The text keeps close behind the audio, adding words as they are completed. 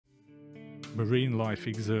marine life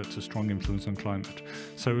exerts a strong influence on climate.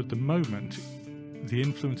 So at the moment, the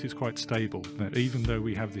influence is quite stable. That even though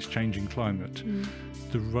we have this changing climate,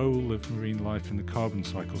 the role of marine life in the carbon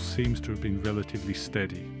cycle seems to have been relatively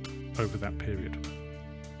steady over that period.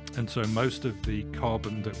 And so most of the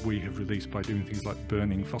carbon that we have released by doing things like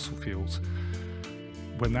burning fossil fuels,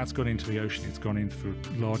 when that's gone into the ocean, it's gone in through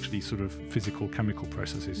largely sort of physical chemical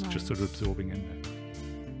processes, just sort of absorbing in there.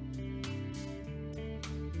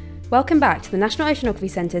 Welcome back to the National Oceanography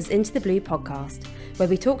Centre's Into the Blue podcast, where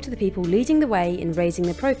we talk to the people leading the way in raising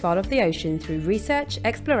the profile of the ocean through research,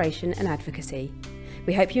 exploration and advocacy.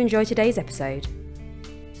 We hope you enjoy today's episode.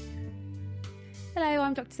 Hello,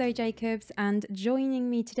 I'm Dr. Zoe Jacobs, and joining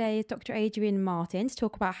me today is Dr. Adrian Martin to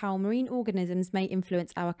talk about how marine organisms may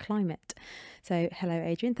influence our climate. So hello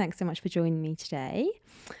Adrian, thanks so much for joining me today.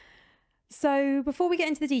 So before we get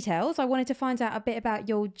into the details, I wanted to find out a bit about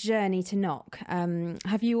your journey to NOC.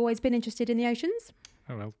 Have you always been interested in the oceans?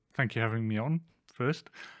 Oh, well, thank you for having me on first.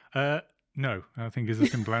 No, I think is a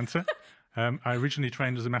simple answer. I originally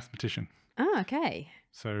trained as a mathematician. Oh, okay.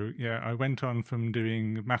 So yeah, I went on from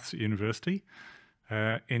doing maths at university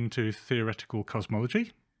into theoretical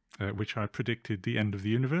cosmology, which I predicted the end of the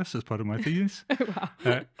universe as part of my thesis. Oh,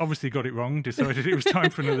 wow. Obviously got it wrong, decided it was time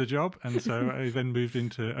for another job, and so I then moved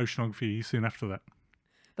into oceanography soon after that.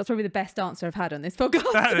 That's probably the best answer I've had on this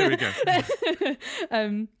podcast. There we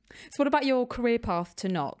go. So what about your career path to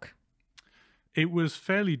NOC? It was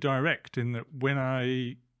fairly direct in that when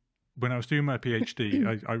I was doing my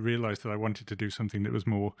PhD, I realised that I wanted to do something that was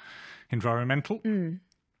more environmental.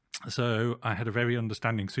 So I had a very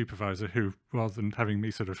understanding supervisor who, rather than having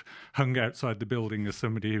me sort of hung outside the building as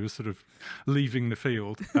somebody who was sort of leaving the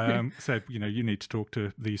field, said, you know, you need to talk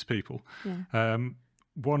to these people. Yeah.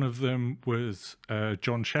 One of them was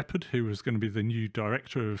John Shepherd, who was going to be the new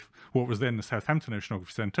director of what was then the Southampton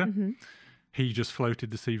Oceanography Centre. He just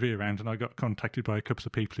floated the CV around, and I got contacted by a couple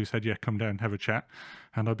of people who said, yeah, come down and have a chat.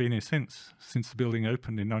 And I've been here since the building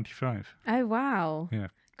opened in '95. Oh, wow. Yeah.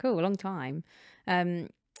 Cool, a long time.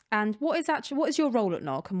 And what is your role at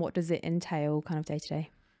NOC, and what does it entail kind of day to day?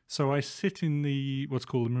 So I sit in what's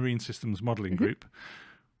called the Marine Systems Modelling Group,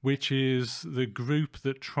 which is the group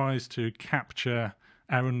that tries to capture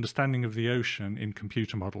our understanding of the ocean in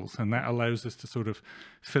computer models. And that allows us to sort of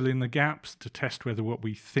fill in the gaps, to test whether what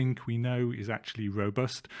we think we know is actually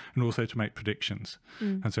robust, and also to make predictions.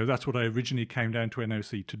 And so that's what I originally came down to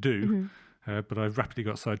NOC to do, but I've rapidly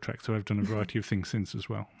got sidetracked, so I've done a variety of things since as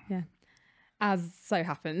well. Yeah. As so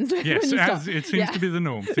happens. Yes, it seems to be the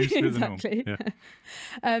norm. Exactly. Yeah.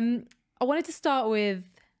 I wanted to start with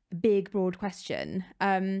a big, broad question.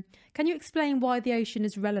 Can you explain why the ocean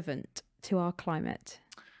is relevant to our climate?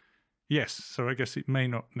 Yes, so I guess it may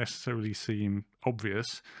not necessarily seem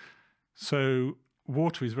obvious. So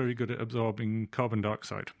water is very good at absorbing carbon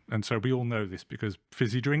dioxide. And so we all know this because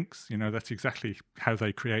fizzy drinks, you know, that's exactly how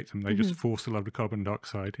they create them. They just force a load of carbon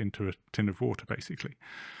dioxide into a tin of water, basically.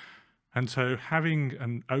 And so having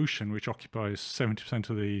an ocean which occupies 70%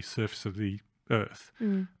 of the surface of the Earth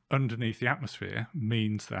underneath the atmosphere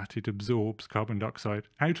means that it absorbs carbon dioxide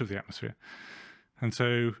out of the atmosphere. And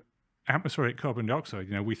so atmospheric carbon dioxide,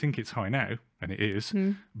 you know, we think it's high now, and it is,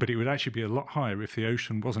 but it would actually be a lot higher if the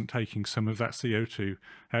ocean wasn't taking some of that CO2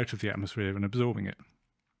 out of the atmosphere and absorbing it.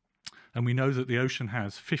 And we know that the ocean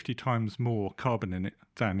has 50 times more carbon in it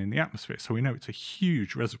than in the atmosphere. So we know it's a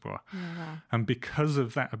huge reservoir. Wow. And because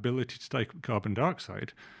of that ability to take up carbon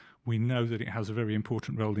dioxide, we know that it has a very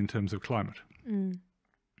important role in terms of climate.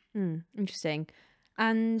 Interesting.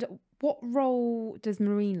 And what role does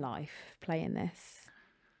marine life play in this?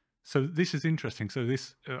 So this is interesting. So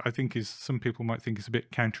this, I think, is some people might think is a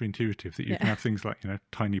bit counterintuitive that you can have things like, you know,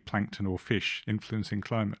 tiny plankton or fish influencing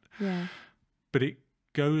climate. Yeah. But it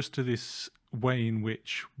goes to this way in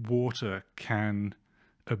which water can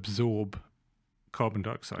absorb carbon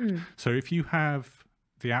dioxide. So if you have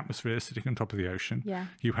the atmosphere sitting on top of the ocean,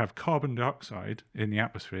 you have carbon dioxide in the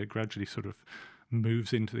atmosphere gradually sort of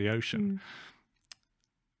moves into the ocean.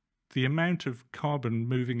 The amount of carbon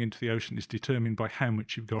moving into the ocean is determined by how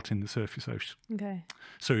much you've got in the surface ocean. Okay.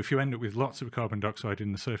 So if you end up with lots of carbon dioxide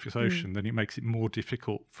in the surface ocean, then it makes it more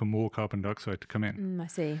difficult for more carbon dioxide to come in. I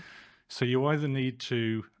see. So you either need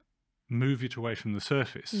to move it away from the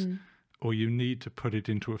surface, or you need to put it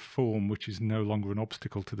into a form which is no longer an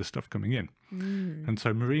obstacle to the stuff coming in. And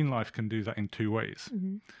so marine life can do that in two ways.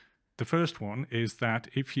 The first one is that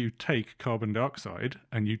if you take carbon dioxide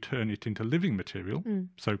and you turn it into living material,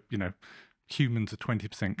 so, you know, humans are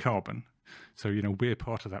 20% carbon, so, you know, we're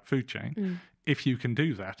part of that food chain. If you can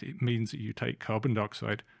do that, it means that you take carbon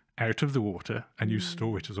dioxide out of the water and you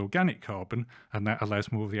store it as organic carbon, and that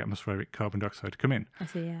allows more of the atmospheric carbon dioxide to come in. I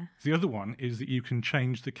see, yeah. The other one is that you can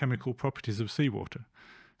change the chemical properties of seawater.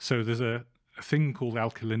 So there's a thing called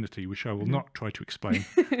alkalinity, which I will not try to explain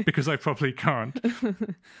because I probably can't.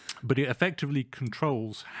 But it effectively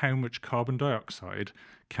controls how much carbon dioxide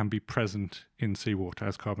can be present in seawater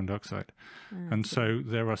as carbon dioxide. And so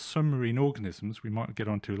there are some marine organisms, we might get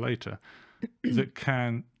onto later, that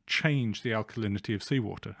can change the alkalinity of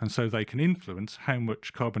seawater. And so they can influence how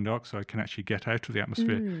much carbon dioxide can actually get out of the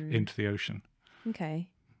atmosphere into the ocean. Okay,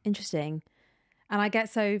 interesting. And I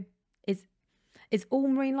guess so, is all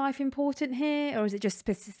marine life important here, or is it just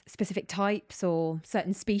specific types or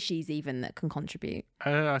certain species even that can contribute?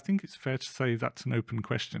 I think it's fair to say that's an open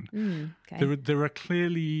question. Okay. There are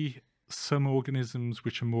clearly some organisms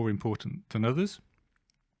which are more important than others,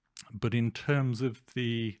 but in terms of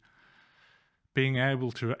the being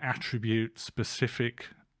able to attribute specific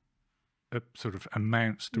sort of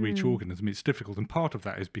amounts to each organism, it's difficult. And part of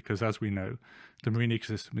that is because, as we know, the marine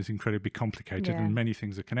ecosystem is incredibly complicated and many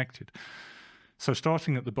things are connected. So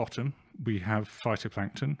starting at the bottom, we have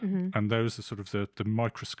phytoplankton, and those are sort of the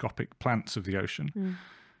microscopic plants of the ocean.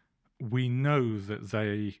 We know that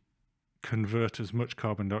they convert as much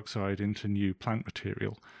carbon dioxide into new plant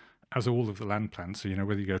material as all of the land plants. So,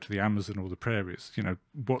 whether you go to the Amazon or the prairies,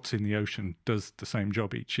 what's in the ocean does the same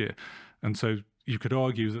job each year. And so you could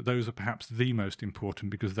argue that those are perhaps the most important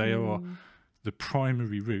because they are the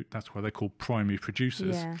primary route. That's why they're called primary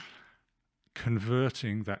producers. Yeah.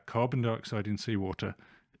 Converting that carbon dioxide in seawater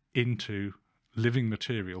into living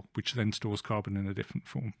material, which then stores carbon in a different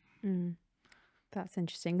form. That's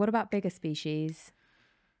interesting. What about bigger species?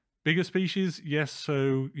 Bigger species, yes.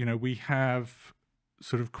 So, we have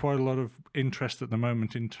sort of quite a lot of interest at the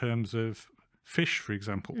moment in terms of fish, for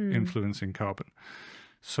example, influencing carbon.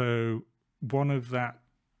 So one of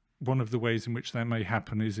the ways in which that may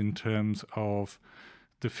happen is in terms of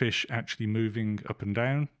the fish actually moving up and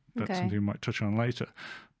down. That's something we might touch on later.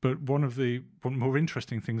 But one more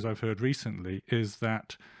interesting things I've heard recently is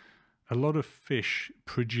that a lot of fish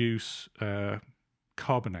produce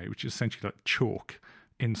carbonate, which is essentially like chalk,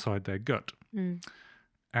 inside their gut.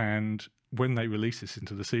 And when they release this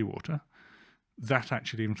into the seawater, that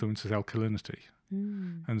actually influences alkalinity.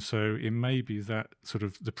 And so it may be that sort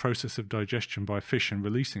of the process of digestion by fish and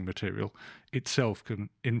releasing material itself can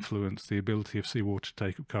influence the ability of seawater to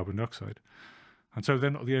take up carbon dioxide. And so they're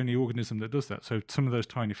not the only organism that does that. So some of those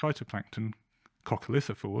tiny phytoplankton,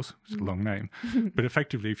 coccolithophores, it's a long name, but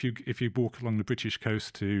effectively if you walk along the British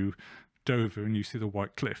coast to Dover and you see the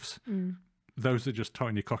White Cliffs, those are just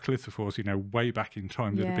tiny coccolithophores, way back in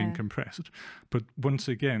time that have been compressed. But once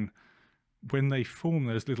again, when they form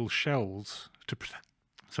those little shells to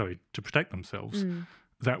protect themselves,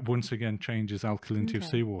 that once again changes alkalinity of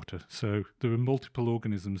seawater. So there are multiple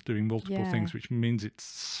organisms doing multiple things, which means it's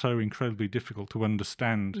so incredibly difficult to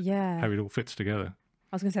understand how it all fits together.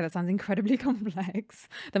 I was going to say, that sounds incredibly complex.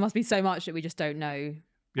 There must be so much that we just don't know.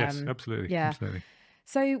 Yes, absolutely. Absolutely.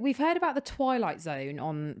 So we've heard about the Twilight Zone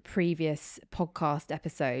on previous podcast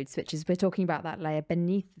episodes, which is we're talking about that layer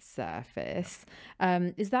beneath the surface.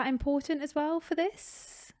 Is that important as well for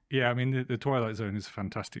this? Yeah, I mean, the Twilight Zone is a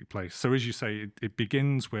fantastic place. So as you say, it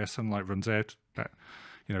begins where sunlight runs out, at,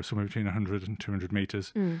 somewhere between 100 and 200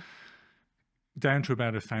 meters, down to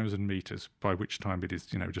about 1,000 meters, by which time it is,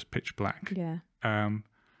 just pitch black. Yeah.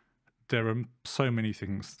 There are so many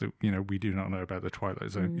things that, we do not know about the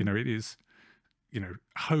Twilight Zone. It is,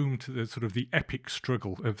 home to the sort of the epic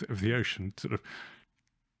struggle of the ocean, sort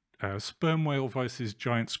of sperm whale versus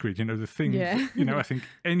giant squid, the thing, I think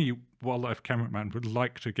any wildlife cameraman would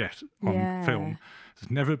like to get on film.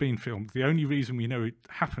 It's never been filmed. The only reason we know it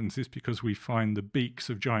happens is because we find the beaks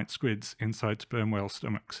of giant squids inside sperm whale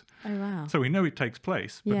stomachs. Oh, wow. So we know it takes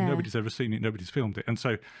place, but nobody's ever seen it, nobody's filmed it. And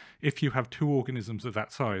so if you have two organisms of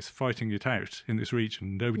that size fighting it out in this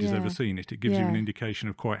region, nobody's ever seen it, it gives you an indication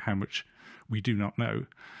of quite how much we do not know.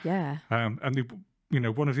 Yeah. And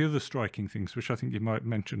one of the other striking things, which I think you might have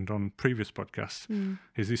mentioned on previous podcasts,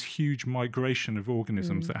 is this huge migration of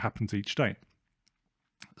organisms that happens each day.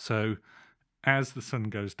 So as the sun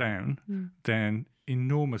goes down, then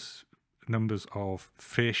enormous numbers of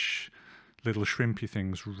fish, little shrimpy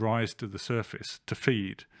things rise to the surface to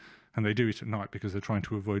feed. And they do it at night because they're trying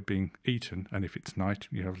to avoid being eaten. And if it's night,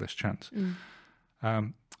 you have less chance.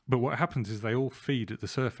 But what happens is they all feed at the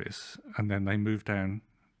surface and then they move down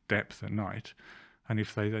depth at night. And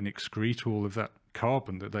if they then excrete all of that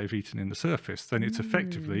carbon that they've eaten in the surface, then it's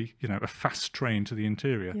effectively, you know, a fast train to the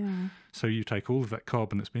interior. Yeah. So you take all of that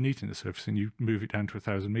carbon that's been eaten in the surface and you move it down to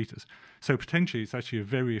 1,000 meters. So potentially it's actually a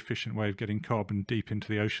very efficient way of getting carbon deep into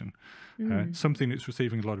the ocean, something that's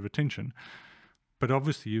receiving a lot of attention. But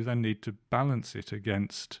obviously you then need to balance it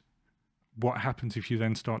against what happens if you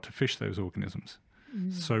then start to fish those organisms.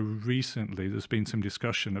 So recently there's been some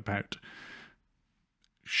discussion about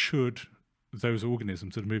should those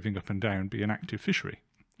organisms that are moving up and down be an active fishery.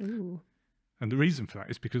 Ooh. And the reason for that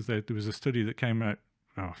is because there was a study that came out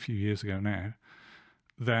a few years ago now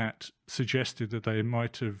that suggested that they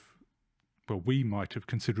might have, well, we might have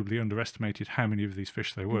considerably underestimated how many of these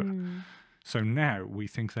fish there were. So now we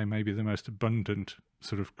think they may be the most abundant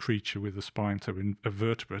sort of creature with a spine, so a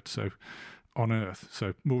vertebrate, so on Earth.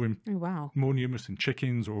 So more more numerous than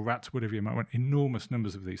chickens or rats, whatever you might want, enormous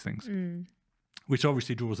numbers of these things, which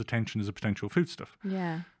obviously draws attention as a potential foodstuff.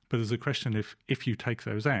 Yeah. But there's a question if you take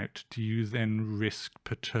those out, do you then risk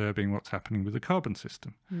perturbing what's happening with the carbon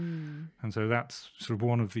system? And so that's sort of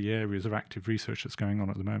one of the areas of active research that's going on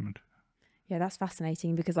at the moment. Yeah, that's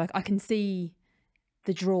fascinating because like I can see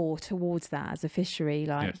the draw towards that as a fishery.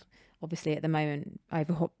 Like obviously at the moment,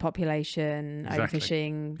 overpopulation,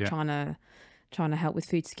 overfishing, trying to help with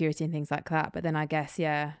food security and things like that. But then I guess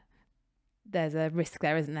there's a risk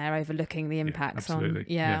there, isn't there? Overlooking the impacts on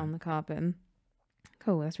the carbon.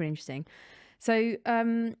 Cool, that's really interesting. So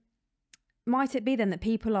might it be then that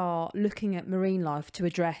people are looking at marine life to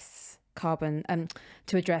address carbon and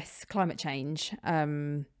to address climate change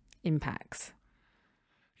impacts?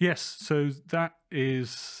 Yes, so that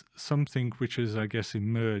is something which has, I guess,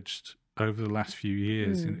 emerged over the last few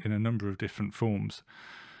years in a number of different forms.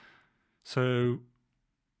 So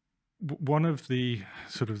one of the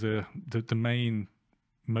sort of the main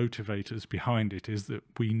motivators behind it is that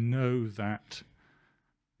we know that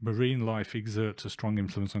marine life exerts a strong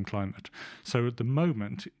influence on climate. So at the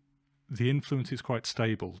moment, the influence is quite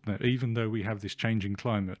stable. Now, even though we have this changing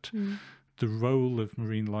climate, the role of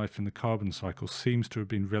marine life in the carbon cycle seems to have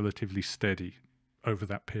been relatively steady over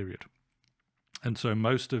that period. And so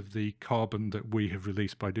most of the carbon that we have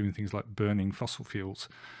released by doing things like burning fossil fuels,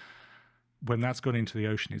 when that's gone into the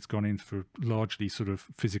ocean, it's gone in for largely sort of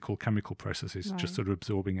physical chemical processes, just sort of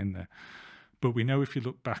absorbing in there. But we know if you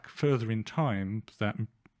look back further in time that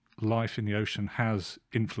life in the ocean has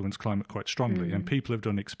influenced climate quite strongly. And people have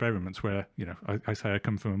done experiments where, you know, I say I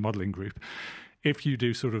come from a modelling group. If you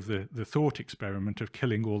do sort of the thought experiment of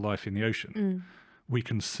killing all life in the ocean, we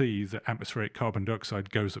can see that atmospheric carbon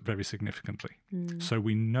dioxide goes up very significantly. So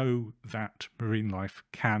we know that marine life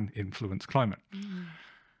can influence climate.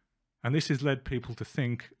 And this has led people to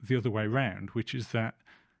think the other way around, which is that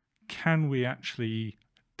can we actually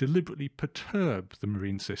deliberately perturb the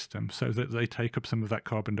marine system so that they take up some of that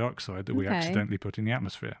carbon dioxide that we accidentally put in the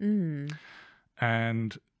atmosphere?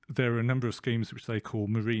 And there are a number of schemes which they call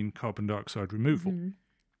marine carbon dioxide removal,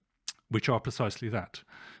 which are precisely that.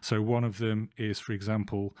 So one of them is, for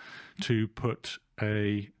example, to put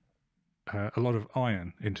a lot of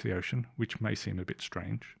iron into the ocean, which may seem a bit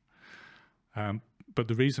strange. But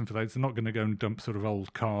the reason for that is they're not going to go and dump sort of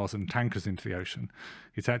old cars and tankers into the ocean.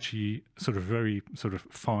 It's actually sort of very sort of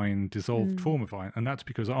fine dissolved form of iron. And that's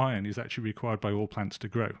because iron is actually required by all plants to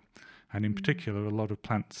grow. And in particular, a lot of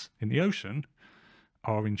plants in the ocean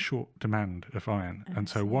are in short demand of iron. And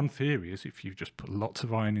so one theory is if you just put lots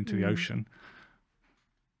of iron into the ocean,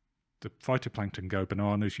 the phytoplankton go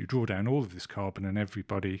bananas, you draw down all of this carbon and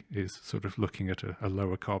everybody is sort of looking at a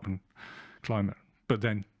lower carbon climate. But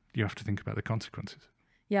then you have to think about the consequences.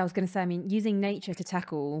 Yeah, I was going to say, I mean, using nature to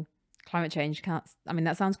tackle climate change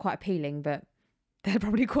that sounds quite appealing, but there are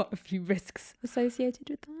probably quite a few risks associated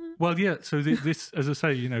with that. Well, yeah. So this, as I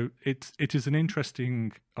say, you know, it is an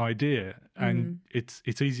interesting idea, and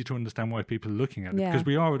it's easy to understand why people are looking at it, because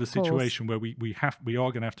we are at a situation where we are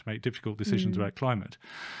going to have to make difficult decisions about climate,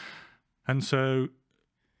 and so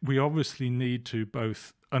we obviously need to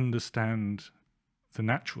both understand the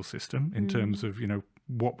natural system in terms of, you know,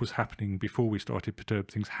 what was happening before we started to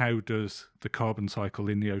perturb things. How does the carbon cycle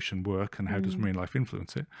in the ocean work, and how does marine life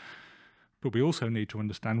influence it? But we also need to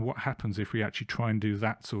understand what happens if we actually try and do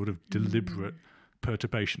that sort of deliberate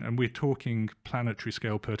perturbation. And we're talking planetary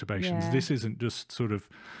scale perturbations. This isn't just sort of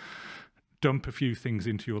dump a few things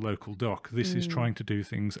into your local dock. This is trying to do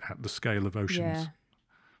things at the scale of oceans.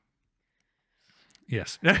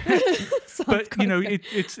 Yes. But, you know,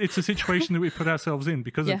 it's a situation that we put ourselves in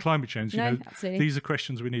because of climate change. You know, these are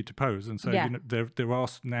questions we need to pose. And so you know, there are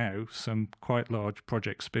now some quite large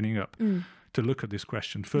projects spinning up to look at this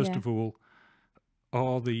question. First of all,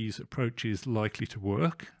 are these approaches likely to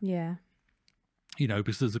work? Yeah. You know,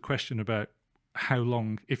 because there's a question about how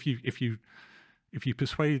long, if you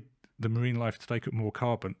persuade the marine life to take up more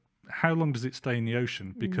carbon, how long does it stay in the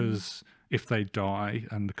ocean? Because if they die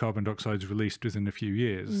and the carbon dioxide is released within a few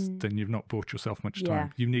years, then you've not bought yourself much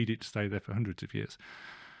time. You need it to stay there for hundreds of years.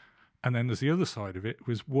 And then there's the other side of it,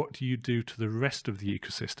 was what do you do to the rest of the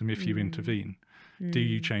ecosystem if you intervene? Do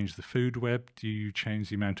you change the food web? Do you change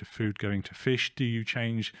the amount of food going to fish? Do you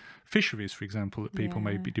change fisheries, for example, that people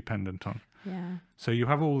may be dependent on? So you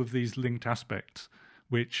have all of these linked aspects,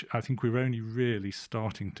 which I think we're only really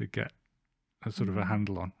starting to get a sort of a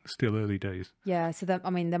handle on. Still early days. Yeah, so that,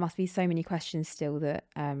 I mean, there must be so many questions still that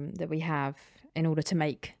that we have in order to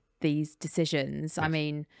make these decisions. Yes. I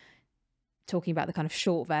mean, talking about the kind of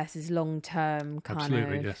short versus long-term kind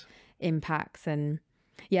of impacts, and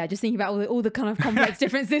just thinking about all the kind of complex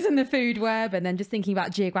differences in the food web, and then just thinking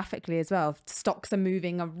about geographically as well. If stocks are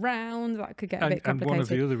moving around, that could get a bit complicated. And one of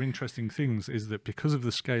the other interesting things is that because of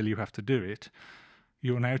the scale you have to do it,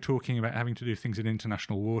 you're now talking about having to do things in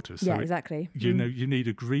international waters. So exactly. You know, you need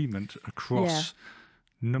agreement across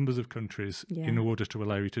numbers of countries in order to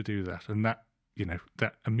allow you to do that. And that, you know,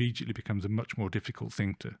 that immediately becomes a much more difficult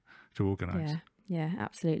thing to organise. Yeah,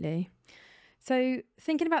 absolutely. So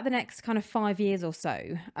thinking about the next kind of 5 years or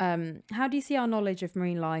so, how do you see our knowledge of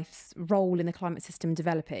marine life's role in the climate system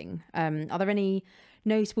developing? Are there any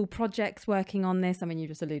notable projects working on this? I mean, you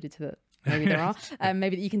just alluded to that. Maybe there are.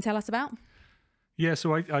 Maybe that you can tell us about? Yeah,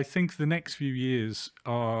 so I think the next few years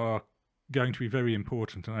are going to be very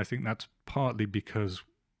important. And I think that's partly because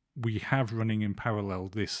we have running in parallel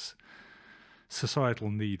this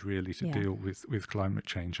societal need really to deal with climate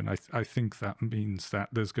change. And I think that means that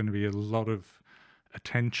there's going to be a lot of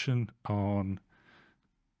attention on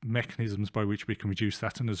mechanisms by which we can reduce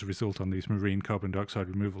that, and as a result on these marine carbon dioxide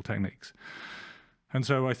removal techniques. And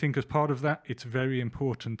so I think as part of that, it's very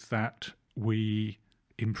important that we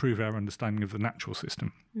improve our understanding of the natural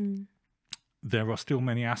system. There are still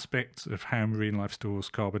many aspects of how marine life stores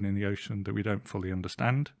carbon in the ocean that we don't fully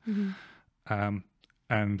understand.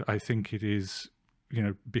 And I think it is, you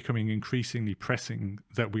know, becoming increasingly pressing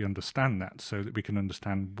that we understand that, so that we can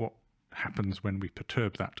understand what happens when we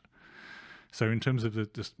perturb that. So in terms of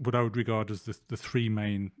what I would regard as the three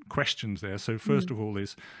main questions there. So first of all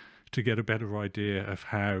is to get a better idea of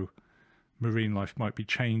how marine life might be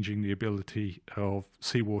changing the ability of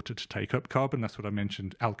seawater to take up carbon. That's what I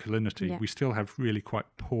mentioned, alkalinity. We still have really quite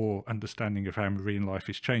poor understanding of how marine life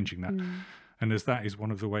is changing that. And as that is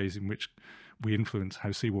one of the ways in which we influence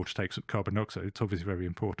how seawater takes up carbon dioxide, it's obviously very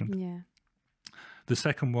important. The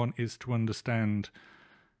second one is to understand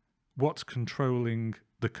what's controlling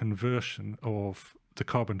the conversion of the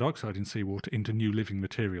carbon dioxide in seawater into new living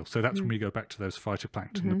material. So that's when we go back to those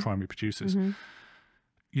phytoplankton, the primary producers.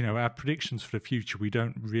 You know, our predictions for the future, we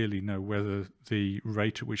don't really know whether the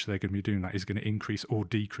rate at which they're going to be doing that is going to increase or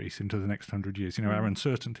decrease into the next 100 years. You know, our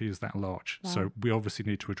uncertainty is that large. So we obviously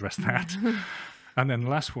need to address that. And then the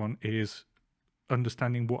last one is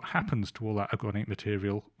understanding what happens to all that organic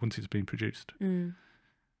material once it's been produced.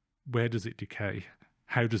 Where does it decay?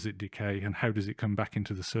 How does it decay? And how does it come back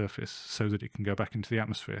into the surface so that it can go back into the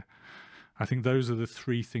atmosphere? I think those are the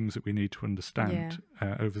three things that we need to understand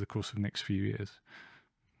over the course of the next few years.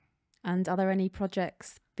 And are there any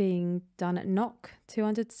projects being done at NOC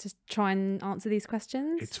 200 to try and answer these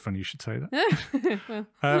questions? It's funny you should say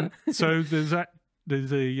that. So there's a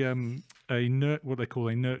NERC, what they call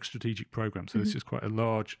a NERC strategic program. So this is quite a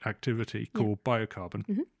large activity called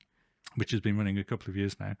biocarbon, which has been running a couple of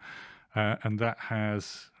years now. And that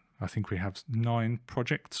has, I think we have 9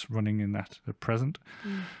 projects running in that at present.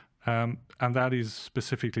 And that is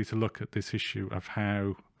specifically to look at this issue of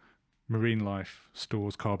how marine life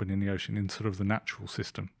stores carbon in the ocean in sort of the natural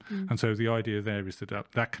system. And so the idea there is that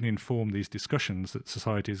that can inform these discussions that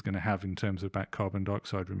society is going to have in terms of about carbon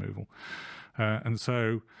dioxide removal. And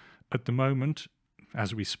so at the moment,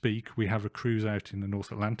 as we speak, we have a cruise out in the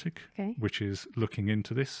North Atlantic, which is looking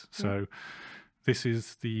into this. So this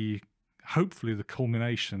is hopefully the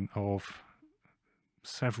culmination of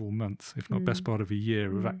several months, if not best part of a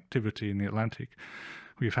year of activity in the Atlantic.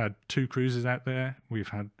 We've had 2 cruises out there. We've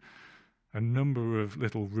had a number of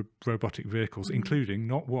little robotic vehicles, including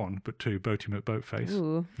not 1, but 2, Boaty McBoatface.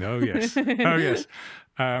 Ooh. Oh, yes. Oh, yes.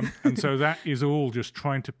 And so that is all just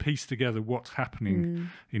trying to piece together what's happening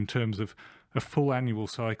in terms of a full annual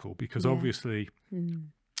cycle, because obviously,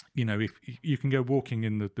 you know, if you can go walking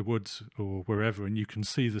in the woods or wherever and you can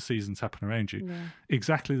see the seasons happen around you,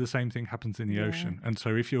 exactly the same thing happens in the ocean. And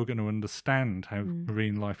so if you're going to understand how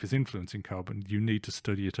marine life is influencing carbon, you need to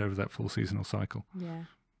study it over that full seasonal cycle.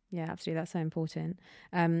 Yeah, absolutely. That's so important.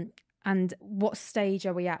 And what stage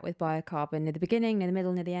are we at with biocarbon? Near the beginning, near the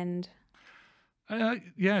middle, near the end?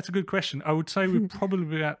 Yeah, it's a good question. I would say we're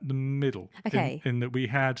probably at the middle. Okay. In that we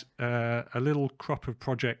had a little crop of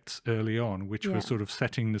projects early on, which Yeah. were sort of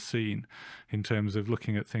setting the scene in terms of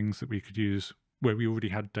looking at things that we could use where we already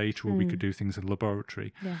had data or we could do things in the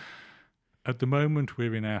laboratory. Yeah. At the moment,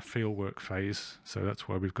 we're in our fieldwork phase. So that's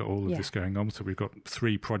why we've got all of this going on. So we've got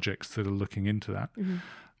 3 projects that are looking into that.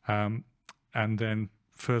 And then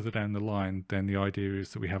further down the line, then the idea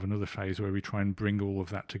is that we have another phase where we try and bring all of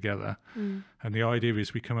that together. And the idea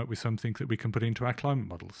is we come up with something that we can put into our climate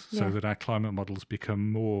models so that our climate models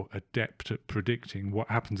become more adept at predicting what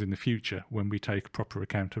happens in the future when we take proper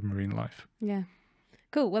account of marine life. Yeah.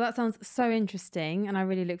 Cool. Well, that sounds so interesting. And I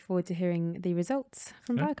really look forward to hearing the results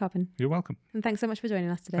from Biocarbon. You're welcome. And thanks so much for joining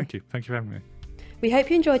us today. Thank you. Thank you for having me. We hope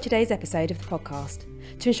you enjoyed today's episode of the podcast.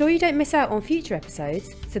 To ensure you don't miss out on future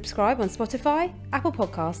episodes, subscribe on Spotify, Apple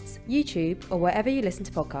Podcasts, YouTube, or wherever you listen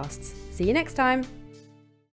to podcasts. See you next time.